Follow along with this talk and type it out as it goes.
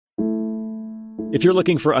If you're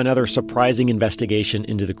looking for another surprising investigation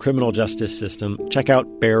into the criminal justice system, check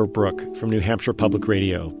out Bear Brook from New Hampshire Public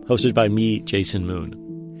Radio, hosted by me, Jason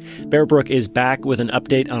Moon. Bear Brook is back with an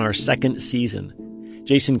update on our second season.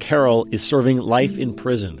 Jason Carroll is serving life in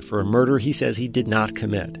prison for a murder he says he did not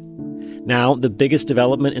commit. Now, the biggest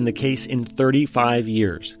development in the case in 35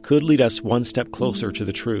 years could lead us one step closer to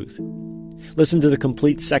the truth. Listen to the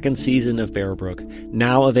complete second season of Bear Brook,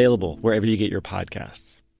 now available wherever you get your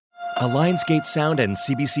podcasts. A Lionsgate Sound and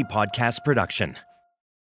CBC Podcast production.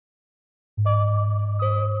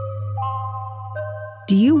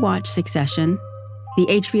 Do you watch Succession? The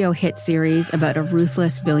HBO hit series about a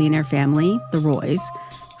ruthless billionaire family, the Roys,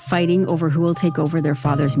 fighting over who will take over their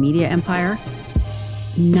father's media empire?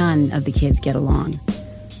 None of the kids get along.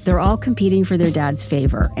 They're all competing for their dad's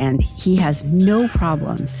favor, and he has no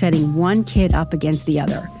problem setting one kid up against the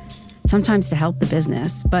other. Sometimes to help the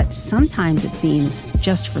business, but sometimes it seems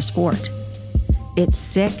just for sport. It's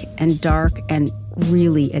sick and dark and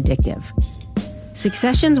really addictive.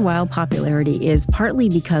 Succession's wild popularity is partly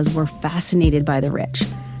because we're fascinated by the rich,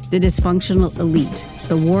 the dysfunctional elite,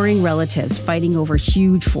 the warring relatives fighting over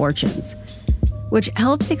huge fortunes, which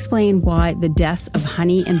helps explain why the deaths of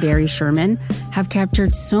Honey and Barry Sherman have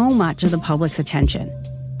captured so much of the public's attention.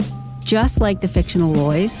 Just like the fictional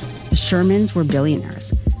Roys, the Shermans were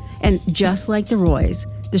billionaires. And just like the Roys,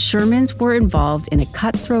 the Shermans were involved in a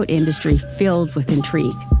cutthroat industry filled with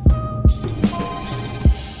intrigue.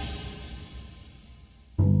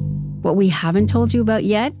 What we haven't told you about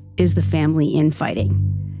yet is the family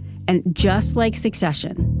infighting. And just like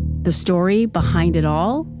Succession, the story behind it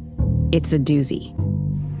all, it's a doozy.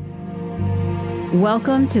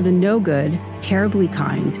 Welcome to the no good, terribly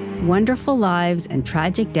kind, wonderful lives and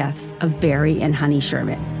tragic deaths of Barry and Honey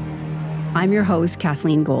Sherman. I'm your host,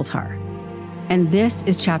 Kathleen Goldhar, and this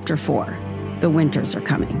is Chapter 4, The Winters Are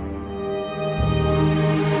Coming.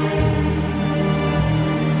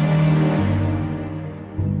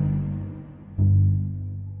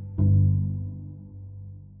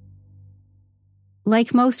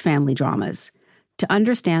 Like most family dramas, to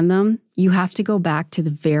understand them, you have to go back to the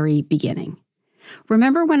very beginning.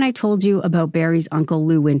 Remember when I told you about Barry's uncle,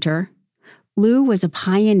 Lou Winter? Lou was a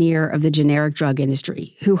pioneer of the generic drug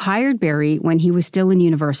industry who hired Barry when he was still in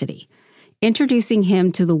university, introducing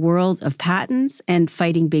him to the world of patents and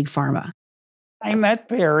fighting big pharma. I met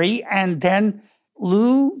Barry, and then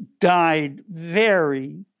Lou died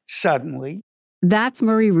very suddenly. That's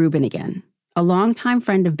Murray Rubin again, a longtime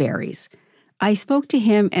friend of Barry's. I spoke to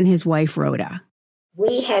him and his wife, Rhoda.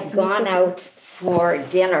 We had gone out for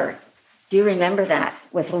dinner. Do you remember that?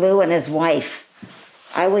 With Lou and his wife.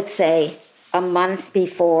 I would say a month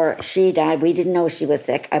before she died. We didn't know she was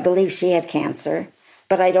sick. I believe she had cancer,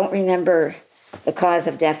 but I don't remember the cause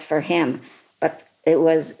of death for him. But it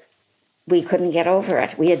was, we couldn't get over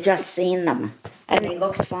it. We had just seen them, and they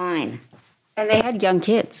looked fine. And they had young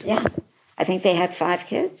kids. Yeah. I think they had 5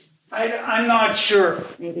 kids. I'm not sure.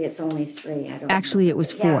 Maybe it's only 3. I don't Actually, know. it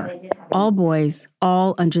was 4. All boys,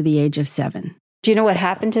 all under the age of 7. Do you know what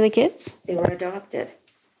happened to the kids? They were adopted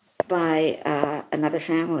by another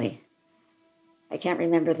family. I can't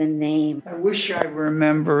remember the name. I wish I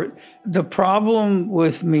remembered. The problem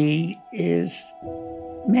with me is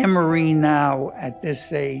memory now at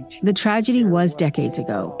this age. The tragedy was decades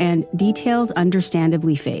ago, and details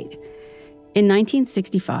understandably fade. In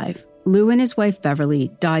 1965, Lou and his wife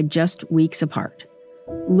Beverly died just weeks apart.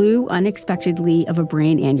 Lou unexpectedly of a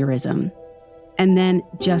brain aneurysm. And then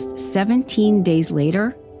just 17 days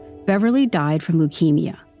later, Beverly died from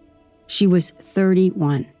leukemia. She was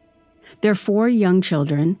 31. Their 4 young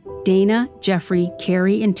children, Dana, Jeffrey,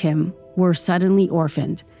 Carrie, and Tim, were suddenly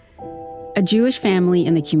orphaned. A Jewish family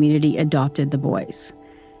in the community adopted the boys.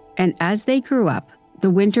 And as they grew up, the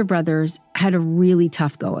Winter brothers had a really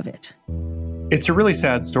tough go of it. It's a really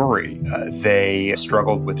sad story. They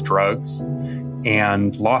struggled with drugs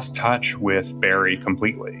and lost touch with Barry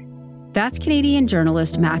completely. That's Canadian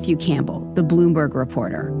journalist Matthew Campbell, the Bloomberg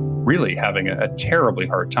reporter. Really having a terribly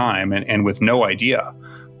hard time and with no idea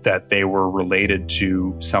that they were related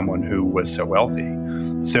to someone who was so wealthy.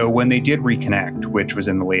 So when they did reconnect, which was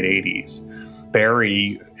in the late 80s,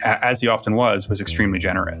 Barry, as he often was extremely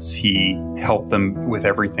generous. He helped them with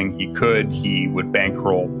everything he could. He would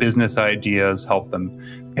bankroll business ideas, help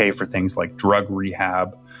them pay for things like drug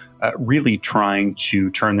rehab, really trying to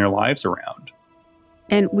turn their lives around.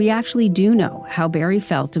 And we actually do know how Barry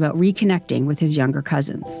felt about reconnecting with his younger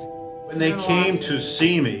cousins. When they came to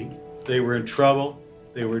see me, they were in trouble.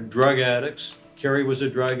 They were drug addicts. Carrie was a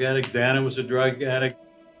drug addict. Dana was a drug addict.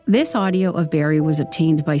 This audio of Barry was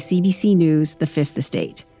obtained by CBC News' The Fifth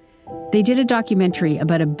Estate. They did a documentary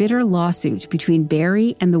about a bitter lawsuit between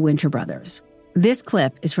Barry and the Winter brothers. This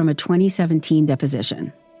clip is from a 2017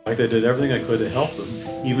 deposition. I did everything I could to help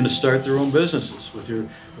them, even to start their own businesses.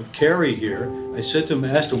 With Kerry here, I said to him,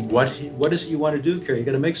 asked him, what is it you want to do, Kerry? You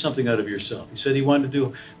got to make something out of yourself. He said he wanted to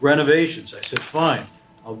do renovations. I said, fine,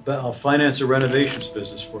 I'll finance a renovations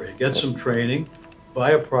business for you. Get some training,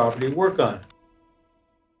 buy a property, work on it.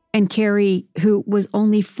 And Kerry, who was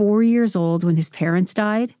only 4 years old when his parents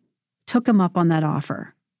died, took him up on that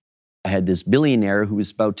offer. I had this billionaire who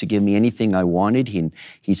was about to give me anything I wanted.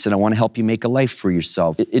 He said, I want to help you make a life for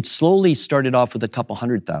yourself. It slowly started off with a couple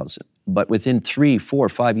 $100,000, but within 3, 4,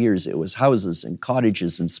 5 years, it was houses and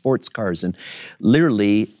cottages and sports cars. And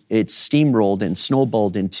literally, it steamrolled and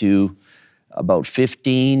snowballed into about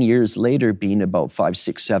 15 years later being about 5,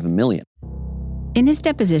 6, 7 million. In his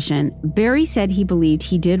deposition, Barry said he believed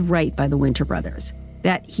he did right by the Winter brothers,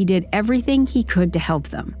 that he did everything he could to help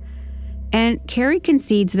them. And Kerry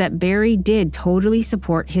concedes that Barry did totally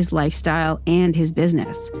support his lifestyle and his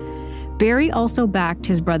business. Barry also backed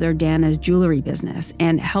his brother Dana's jewelry business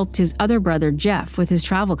and helped his other brother Jeff with his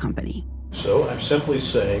travel company. So I'm simply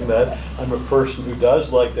saying that I'm a person who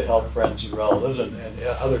does like to help friends and relatives and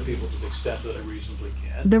other people to the extent that I reasonably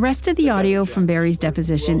can. The rest of the audio from Barry's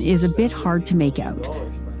deposition is a bit hard to make out.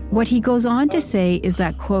 What he goes on to say is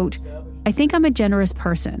that, quote, I think I'm a generous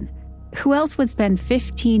person. Who else would spend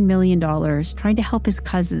 $15 million trying to help his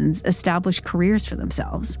cousins establish careers for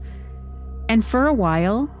themselves? And for a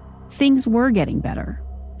while, things were getting better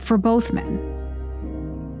for both men.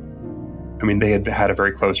 I mean, they had had a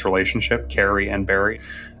very close relationship, Kerry and Barry,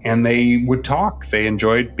 and they would talk. They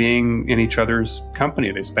enjoyed being in each other's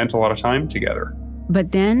company. They spent a lot of time together.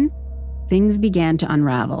 But then, things began to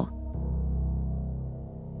unravel.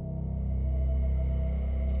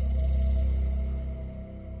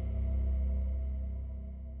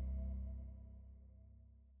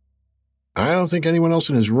 I don't think anyone else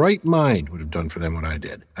in his right mind would have done for them what I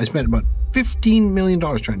did. I spent about $15 million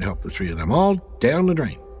trying to help the three of them, all down the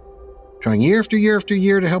drain. Trying year after year after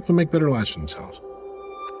year to help them make better lives for themselves.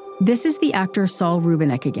 This is the actor Saul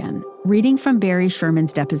Rubinek again, reading from Barry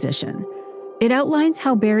Sherman's deposition. It outlines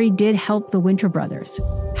how Barry did help the Winter brothers,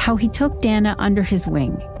 how he took Dana under his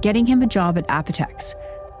wing, getting him a job at Apotex,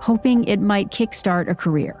 hoping it might kickstart a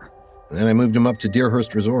career. And then I moved him up to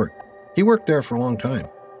Deerhurst Resort. He worked there for a long time.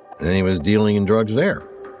 And then he was dealing in drugs there.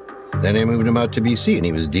 Then I moved him out to BC, and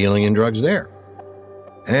he was dealing in drugs there.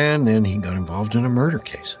 And then he got involved in a murder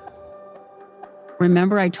case.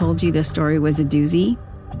 Remember I told you this story was a doozy?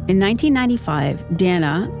 In 1995,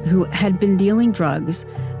 Dana, who had been dealing drugs,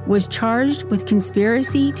 was charged with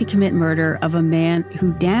conspiracy to commit murder of a man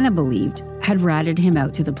who Dana believed had ratted him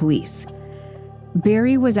out to the police.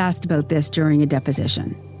 Barry was asked about this during a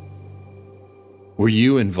deposition. Were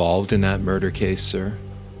you involved in that murder case, sir?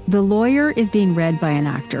 The lawyer is being read by an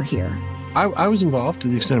actor here. I was involved to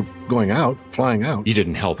the extent of going out, flying out. You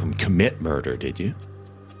didn't help him commit murder, did you?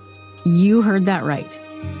 You heard that right.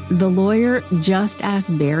 The lawyer just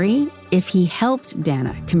asked Barry if he helped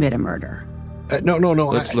Dana commit a murder. No.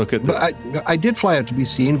 Let's look at this. I did fly out to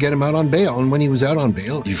BC and get him out on bail, and when he was out on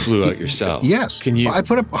bail... You flew out yourself? Yes. Can you... I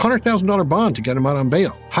put up a $100,000 bond to get him out on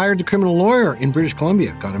bail. Hired the criminal lawyer in British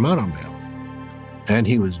Columbia, got him out on bail. And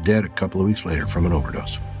he was dead a couple of weeks later from an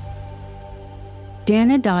overdose.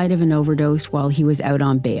 Dana died of an overdose while he was out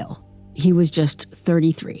on bail. He was just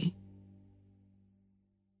 33.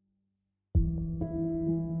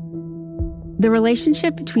 The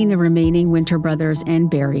relationship between the remaining Winter brothers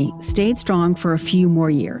and Barry stayed strong for a few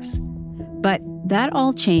more years. But that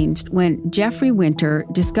all changed when Jeffrey Winter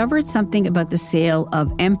discovered something about the sale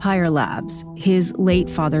of Empire Labs, his late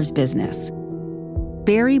father's business.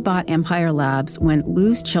 Barry bought Empire Labs when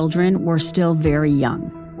Lou's children were still very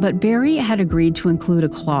young. But Barry had agreed to include a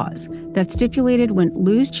clause that stipulated when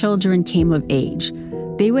Lou's children came of age,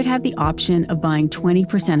 they would have the option of buying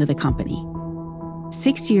 20% of the company.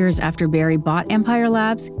 6 years after Barry bought Empire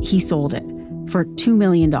Labs, he sold it for $2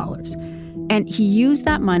 million. And he used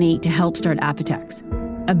that money to help start Apotex,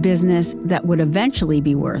 a business that would eventually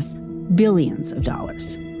be worth billions of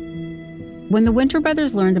dollars. When the Winter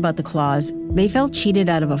brothers learned about the clause, they felt cheated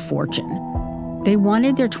out of a fortune. They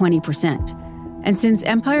wanted their 20%. And since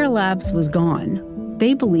Empire Labs was gone,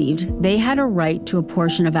 they believed they had a right to a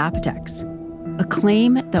portion of Apotex, a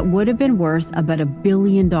claim that would have been worth about $1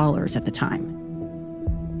 billion at the time.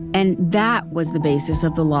 And that was the basis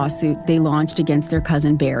of the lawsuit they launched against their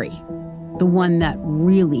cousin Barry, the one that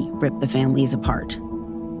really ripped the families apart.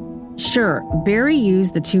 Sure, Barry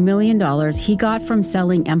used the $2 million he got from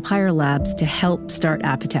selling Empire Labs to help start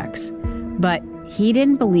Apotex, but he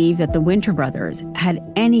didn't believe that the Winter brothers had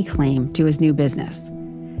any claim to his new business.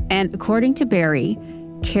 And according to Barry,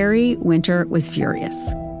 Kerry Winter was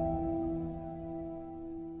furious.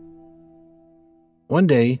 One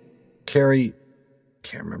day, Kerry,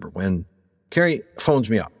 can't remember when, Kerry phones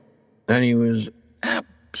me up. And he was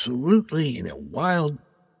absolutely wild.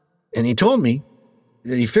 And he told me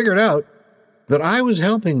that he figured out that I was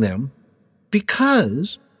helping them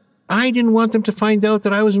because I didn't want them to find out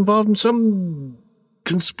that I was involved in some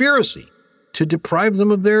conspiracy to deprive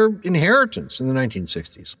them of their inheritance in the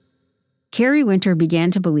 1960s. Kerry Winter began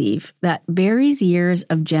to believe that Barry's years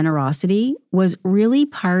of generosity was really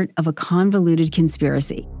part of a convoluted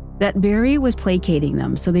conspiracy, that Barry was placating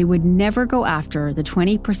them so they would never go after the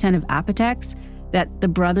 20% of Apotex that the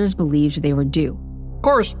brothers believed they were due. Of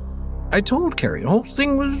course, I told Kerry the whole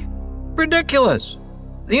thing was ridiculous.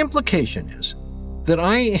 The implication is that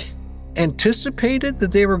I anticipated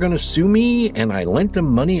that they were going to sue me and I lent them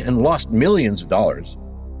money and lost millions of dollars.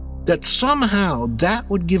 That somehow that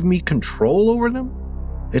would give me control over them?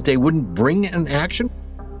 That they wouldn't bring an action?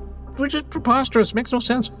 Which is preposterous, makes no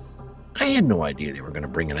sense. I had no idea they were going to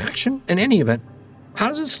bring an action. In any event, how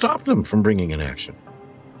does it stop them from bringing an action?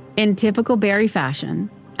 In typical Barry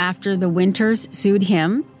fashion, after the Winters sued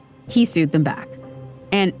him, he sued them back.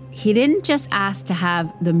 And he didn't just ask to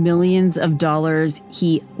have the millions of dollars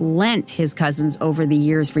he lent his cousins over the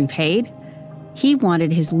years repaid. He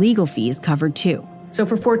wanted his legal fees covered too. So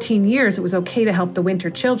for 14 years, it was okay to help the Winter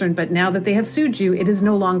children, but now that they have sued you, it is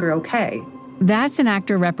no longer okay. That's an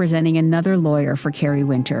actor representing another lawyer for Kerry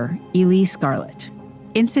Winter, Ely Scarlett.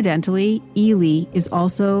 Incidentally, Ely is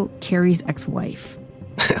also Kerry's ex-wife.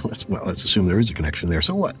 Let's assume there is a connection there.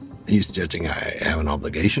 So what? Are you suggesting I have an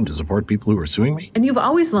obligation to support people who are suing me? And you've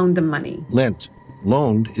always loaned them money. Lent.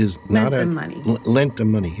 Loaned is not lent them money. Lent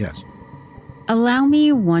them money, yes. Allow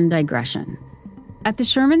me one digression. At the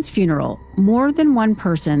Shermans' funeral, more than one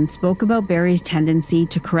person spoke about Barry's tendency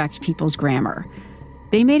to correct people's grammar.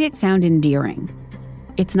 They made it sound endearing.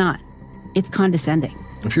 It's not. It's condescending.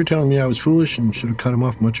 If you're telling me I was foolish and should have cut him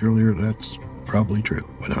off much earlier, that's probably true,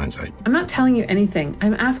 with hindsight. I'm not telling you anything.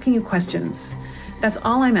 I'm asking you questions. That's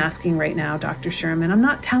all I'm asking right now, Dr. Sherman. I'm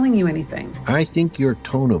not telling you anything. I think your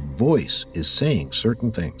tone of voice is saying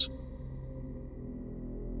certain things.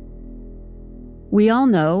 We all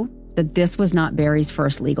know that this was not Barry's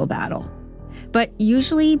first legal battle. But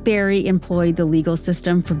usually Barry employed the legal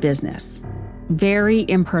system for business. Very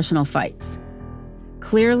impersonal fights.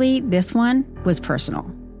 Clearly, this one was personal.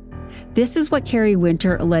 This is what Kerry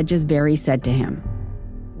Winter alleges Barry said to him.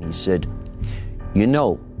 He said, "You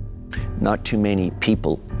know, not too many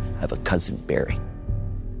people have a cousin Barry.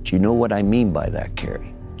 Do you know what I mean by that,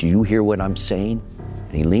 Kerry? Do you hear what I'm saying?"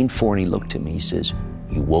 And he leaned forward and he looked at me. He says,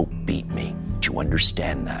 "You won't beat me. Do you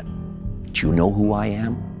understand that? Do you know who I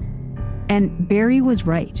am?" And Barry was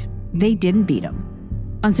right. They didn't beat him.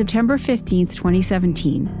 On September 15th,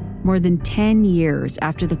 2017, more than 10 years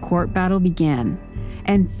after the court battle began,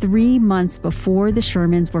 and 3 months before the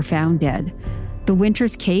Shermans were found dead, the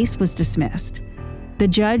Winters case was dismissed. The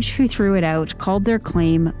judge who threw it out called their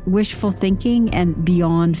claim wishful thinking and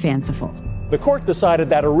beyond fanciful. The court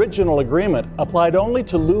decided that original agreement applied only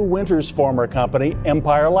to Lou Winter's former company,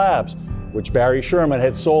 Empire Labs, which Barry Sherman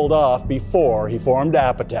had sold off before he formed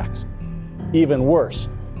Apotex. Even worse,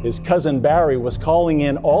 his cousin Barry was calling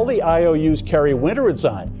in all the IOUs Kerry Winter had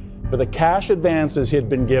signed for the cash advances he'd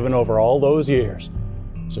been given over all those years.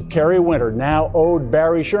 So Kerry Winter now owed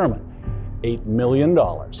Barry Sherman $8 million.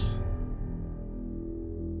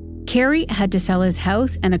 Kerry had to sell his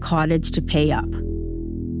house and a cottage to pay up.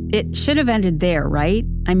 It should have ended there, right?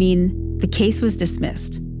 I mean, the case was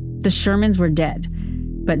dismissed. The Shermans were dead.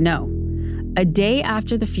 But no. A day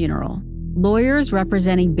after the funeral, lawyers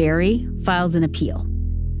representing Barry filed an appeal.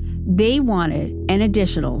 They wanted an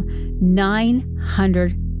additional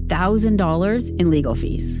 $900,000 in legal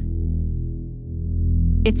fees.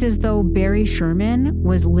 It's as though Barry Sherman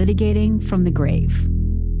was litigating from the grave.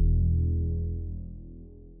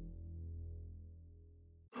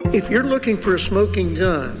 If you're looking for a smoking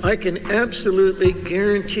gun, I can absolutely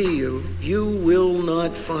guarantee you, you will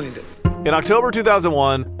not find it. In October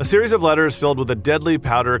 2001, a series of letters filled with a deadly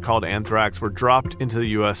powder called anthrax were dropped into the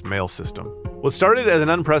U.S. mail system. What started as an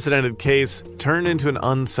unprecedented case turned into an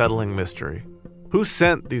unsettling mystery. Who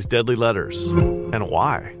sent these deadly letters? And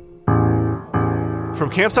why?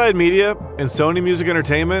 From Campside Media and Sony Music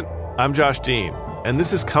Entertainment, I'm Josh Dean, and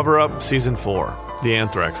this is Cover Up Season 4, The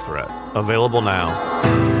Anthrax Threat, available now.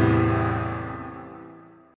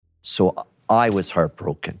 So I was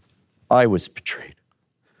heartbroken. I was betrayed.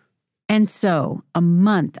 And so, a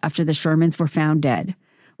month after the Shermans were found dead,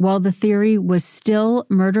 while the theory was still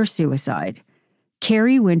murder-suicide,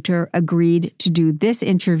 Kerry Winter agreed to do this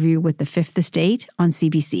interview with the Fifth Estate on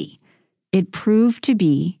CBC. It proved to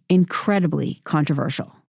be incredibly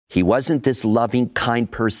controversial. He wasn't this loving, kind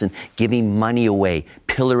person giving money away,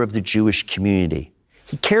 pillar of the Jewish community.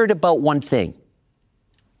 He cared about one thing: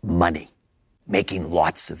 money, making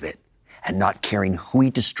lots of it, and not caring who he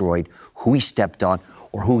destroyed, who he stepped on,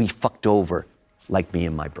 or who he fucked over, like me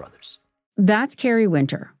and my brothers. That's Kerry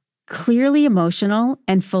Winter, clearly emotional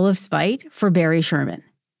and full of spite for Barry Sherman.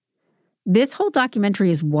 This whole documentary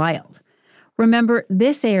is wild. Remember,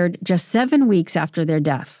 this aired just 7 weeks after their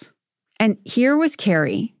deaths. And here was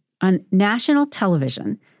Kerry on national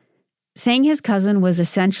television saying his cousin was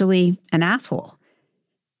essentially an asshole.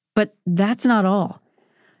 But that's not all.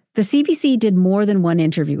 The CBC did more than one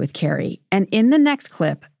interview with Kerry, and in the next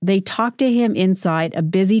clip, they talked to him inside a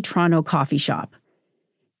busy Toronto coffee shop.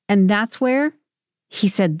 And that's where he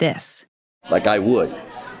said this. Like I would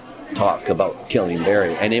talk about killing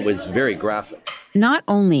Barry, and it was very graphic. Not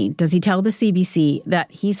only does he tell the CBC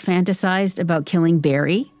that he's fantasized about killing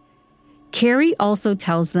Barry, Kerry also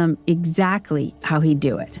tells them exactly how he'd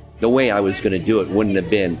do it. The way I was going to do it wouldn't have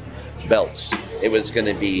been belts. It was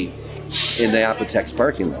going to be in the Apotex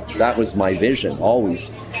parking lot. That was my vision,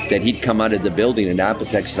 always, that he'd come out of the building in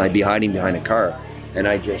Apotex and I'd be hiding behind a car, and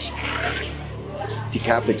I just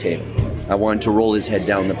decapitate him. I wanted to roll his head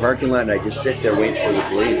down the parking lot, and I just sit there waiting for the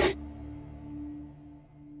police.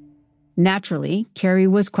 Naturally, Kerry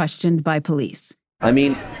was questioned by police. I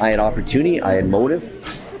mean, I had opportunity, I had motive.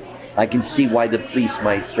 I can see why the police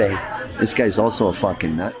might say, this guy's also a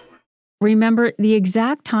fucking nut. Remember, the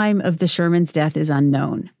exact time of the Sherman's death is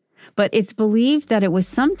unknown, but it's believed that it was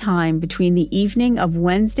sometime between the evening of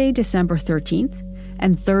Wednesday, December 13th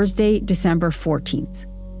and Thursday, December 14th.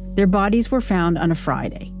 Their bodies were found on a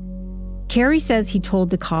Friday. Kerry says he told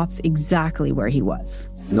the cops exactly where he was.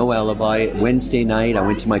 No alibi. Wednesday night, I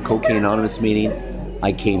went to my Cocaine Anonymous meeting.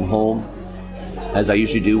 I came home, as I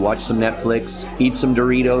usually do, watch some Netflix, eat some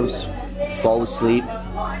Doritos, fall asleep.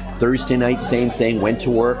 Thursday night, same thing, went to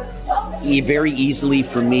work. Very easily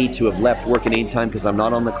for me to have left work at any time because I'm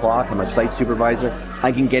not on the clock. I'm a site supervisor.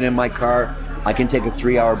 I can get in my car. I can take a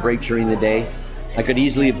 3-hour break during the day. I could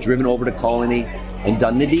easily have driven over to Colony and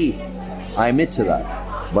done the deed. I admit to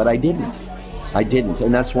that, but I didn't.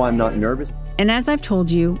 And that's why I'm not nervous. And as I've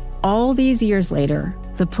told you, all these years later,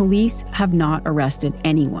 the police have not arrested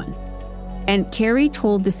anyone. And Kerry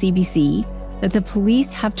told the CBC that the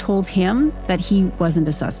police have told him that he wasn't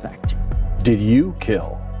a suspect. Did you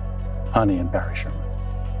kill Honey and Barry Sherman?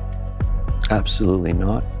 Absolutely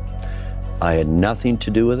not. I had nothing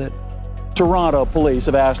to do with it. Toronto police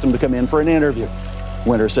have asked him to come in for an interview.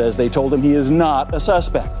 Winter says they told him he is not a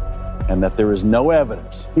suspect and that there is no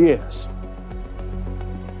evidence he is.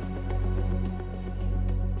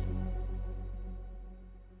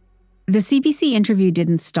 The CBC interview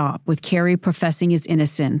didn't stop with Kerry professing his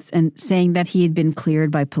innocence and saying that he had been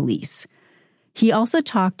cleared by police. He also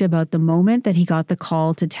talked about the moment that he got the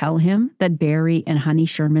call to tell him that Barry and Honey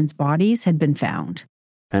Sherman's bodies had been found.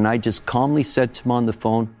 And I just calmly said to him on the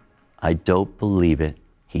phone, I don't believe it.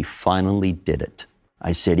 He finally did it.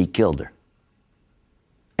 I said he killed her.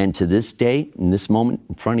 And to this day, in this moment,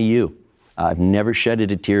 in front of you, I've never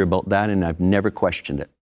shedded a tear about that, and I've never questioned it.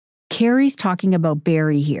 Kerry's talking about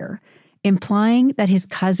Barry here, implying that his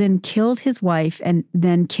cousin killed his wife and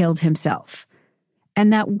then killed himself.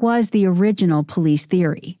 And that was the original police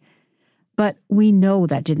theory. But we know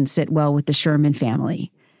that didn't sit well with the Sherman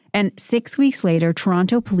family. And 6 weeks later,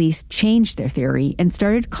 Toronto police changed their theory and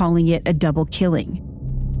started calling it a double killing.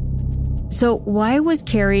 So why was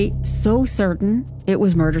Kerry so certain it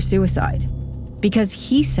was murder-suicide? Because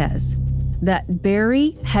he says that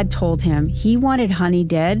Barry had told him he wanted Honey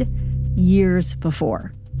dead years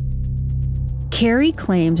before. Kerry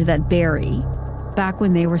claimed that Barry, back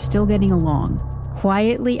when they were still getting along,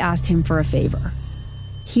 quietly asked him for a favor.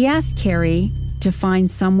 He asked Kerry to find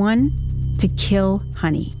someone to kill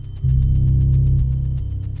Honey.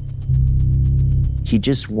 He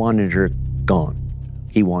just wanted her gone.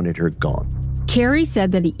 He wanted her gone. Kerry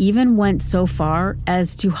said that he even went so far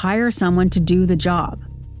as to hire someone to do the job.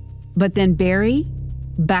 But then Barry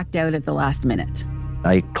backed out at the last minute.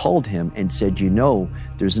 I called him and said, you know,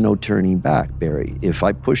 there's no turning back, Barry. If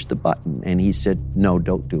I push the button, and he said, no,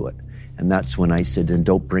 don't do it. And that's when I said, then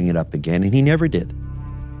don't bring it up again. And he never did.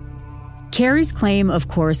 Kerry's claim, of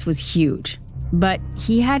course, was huge, but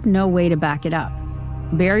he had no way to back it up.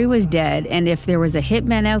 Barry was dead, and if there was a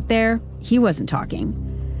hitman out there, he wasn't talking.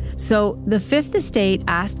 So the Fifth Estate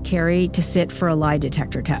asked Kerry to sit for a lie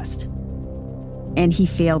detector test. And he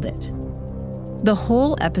failed it. The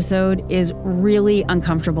whole episode is really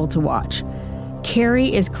uncomfortable to watch.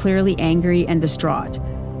 Carrie is clearly angry and distraught,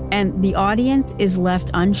 and the audience is left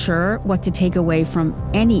unsure what to take away from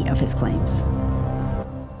any of his claims.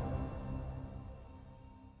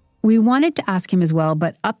 We wanted to ask him as well,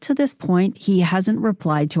 but up to this point, he hasn't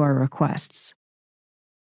replied to our requests.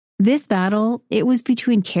 This battle, it was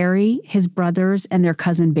between Carrie, his brothers, and their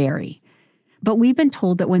cousin Barry. But we've been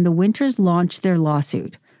told that when the Winters launched their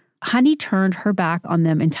lawsuit, Honey turned her back on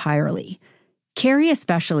them entirely. Carrie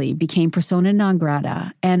especially became persona non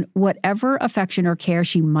grata, and whatever affection or care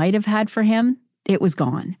she might have had for him, it was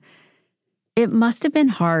gone. It must have been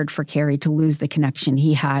hard for Carrie to lose the connection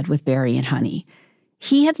he had with Barry and Honey.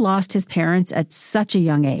 He had lost his parents at such a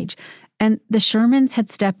young age, and the Shermans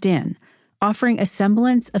had stepped in, offering a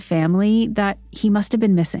semblance of family that he must have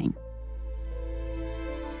been missing.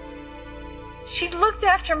 She looked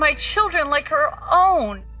after my children like her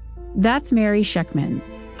own. That's Mary Sheckman,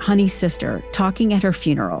 Honey's sister, talking at her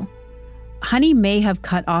funeral. Honey may have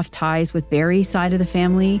cut off ties with Barry's side of the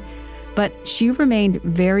family, but she remained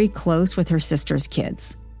very close with her sister's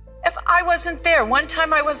kids. If I wasn't there, one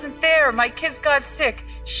time I wasn't there, my kids got sick.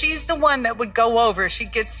 She's the one that would go over.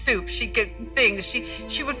 She'd get soup, she'd get things.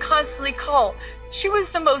 She would constantly call. She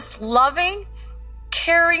was the most loving,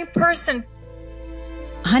 caring person.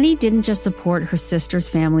 Honey didn't just support her sister's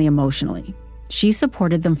family emotionally. She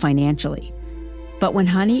supported them financially. But when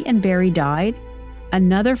Honey and Barry died,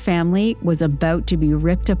 another family was about to be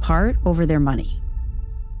ripped apart over their money.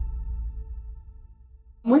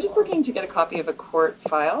 We're just looking to get a copy of a court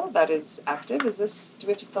file that is active. Do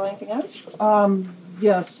we have to fill anything out?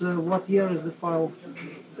 Yes. What year is the file?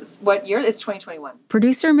 What year? It's 2021.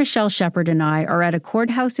 Producer Michelle Shepard and I are at a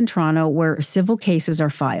courthouse in Toronto where civil cases are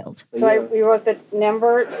filed. So we wrote the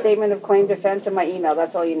number, statement of claim defense, and my email.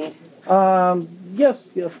 That's all you need. Yes.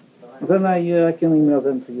 Then I can email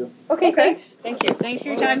them to you. Okay, thanks. Thank you. Thanks for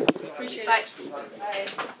your time. Appreciate it. Bye.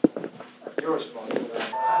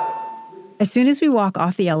 As soon as we walk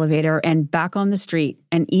off the elevator and back on the street,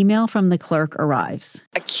 an email from the clerk arrives.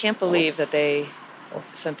 I can't believe that they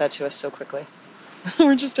sent that to us so quickly.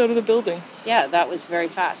 We're just out of the building. Yeah, that was very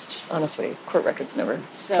fast. Honestly, court records never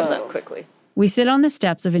come that quickly. We sit on the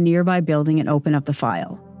steps of a nearby building and open up the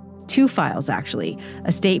file. 2 files, actually,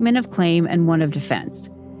 a statement of claim and one of defense.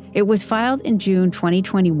 It was filed in June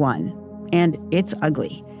 2021, and it's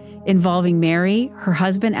ugly, involving Mary, her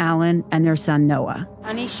husband Alan, and their son Noah.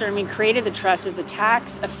 Honey Sherman created the trust as a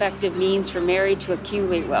tax-effective means for Mary to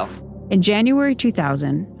accumulate wealth. In January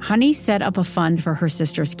 2000, Honey set up a fund for her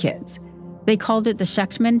sister's kids. They called it the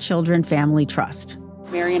Sheckman Children Family Trust.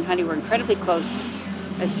 Mary and Honey were incredibly close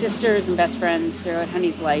as sisters and best friends throughout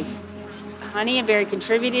Honey's life. Honey and Barry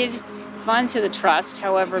contributed funds to the trust.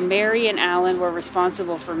 However, Mary and Alan were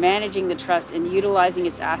responsible for managing the trust and utilizing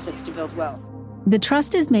its assets to build wealth. The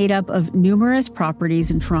trust is made up of numerous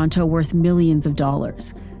properties in Toronto worth millions of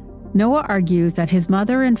dollars. Noah argues that his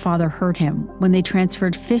mother and father hurt him when they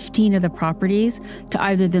transferred 15 of the properties to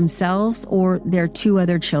either themselves or their 2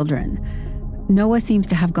 other children. Noah seems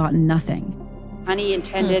to have gotten nothing. Honey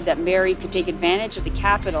intended that Mary could take advantage of the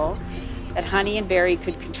capital that Honey and Barry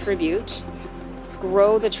could contribute,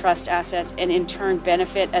 grow the trust assets, and in turn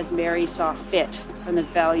benefit as Mary saw fit from the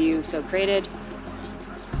value so created.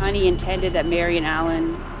 Honey intended that Mary and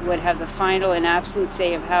Alan would have the final and absolute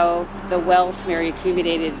say of how the wealth Mary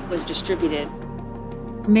accumulated was distributed.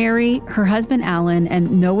 Mary, her husband Alan,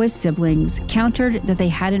 and Noah's siblings countered that they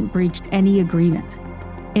hadn't breached any agreement.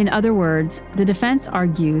 In other words, the defense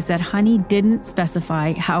argues that Honey didn't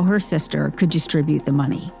specify how her sister could distribute the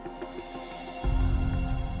money.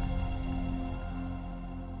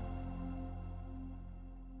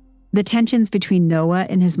 The tensions between Noah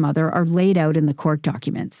and his mother are laid out in the court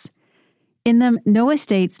documents. In them, Noah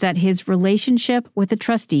states that his relationship with the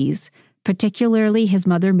trustees, particularly his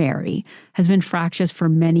mother Mary, has been fractious for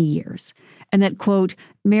many years, and that, quote,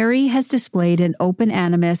 Mary has displayed an open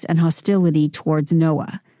animus and hostility towards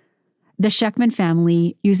Noah. The Sheckman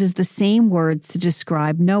family uses the same words to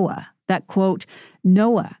describe Noah, that, quote,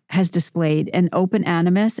 Noah has displayed an open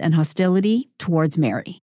animus and hostility towards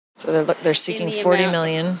Mary. So they're seeking $40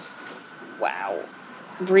 million. Wow.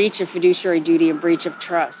 Breach of fiduciary duty and breach of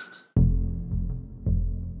trust.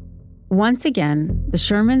 Once again, the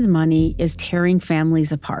Shermans' money is tearing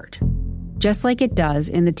families apart, just like it does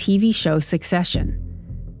in the TV show Succession.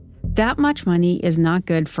 That much money is not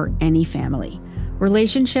good for any family.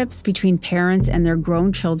 Relationships between parents and their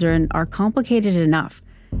grown children are complicated enough.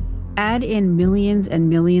 Add in millions and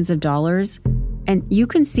millions of dollars, and you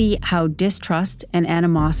can see how distrust and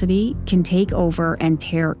animosity can take over and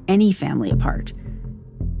tear any family apart.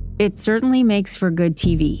 It certainly makes for good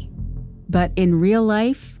TV. But in real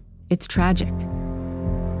life, it's tragic.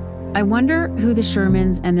 I wonder who the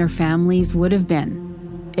Shermans and their families would have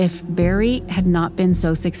been if Barry had not been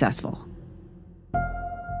so successful.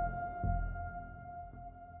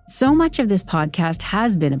 So much of this podcast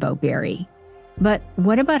has been about Barry. But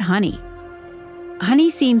what about Honey?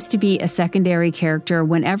 Honey seems to be a secondary character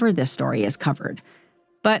whenever this story is covered.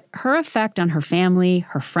 But her effect on her family,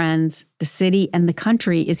 her friends, the city, and the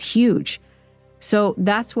country is huge. So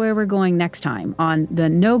that's where we're going next time on the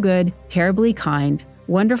no good, terribly kind,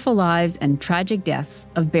 wonderful lives and tragic deaths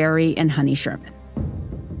of Barry and Honey Sherman.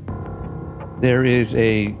 There is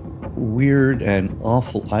a weird and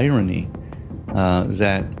awful irony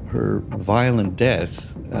that her violent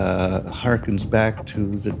death harkens back to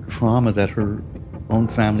the trauma that her own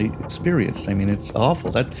family experienced. I mean, it's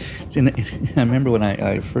awful. I remember when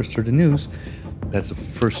I first heard the news, that's the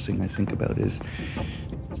first thing I think about is,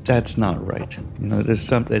 that's not right. You know, there's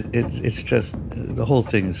something, it's just, the whole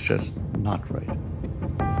thing is just not right.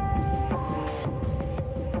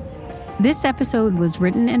 This episode was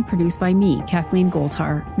written and produced by me, Kathleen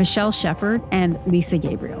Goldhar, Michelle Shepard, and Lisa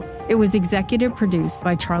Gabriel. It was executive produced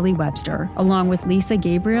by Charlie Webster, along with Lisa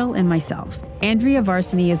Gabriel and myself. Andrea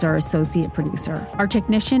Varsany is our associate producer. Our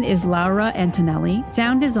technician is Laura Antonelli.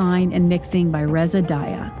 Sound design and mixing by Reza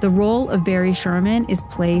Daya. The role of Barry Sherman is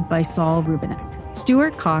played by Saul Rubinek.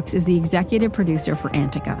 Stuart Cox is the executive producer for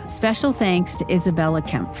Antica. Special thanks to Isabella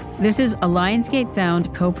Kempf. This is a Lionsgate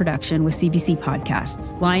Sound co-production with CBC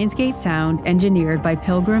Podcasts. Lionsgate Sound engineered by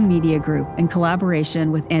Pilgrim Media Group in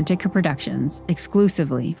collaboration with Antica Productions,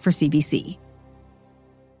 exclusively for CBC.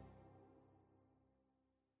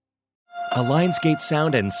 A Lionsgate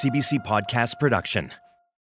Sound and CBC Podcast production.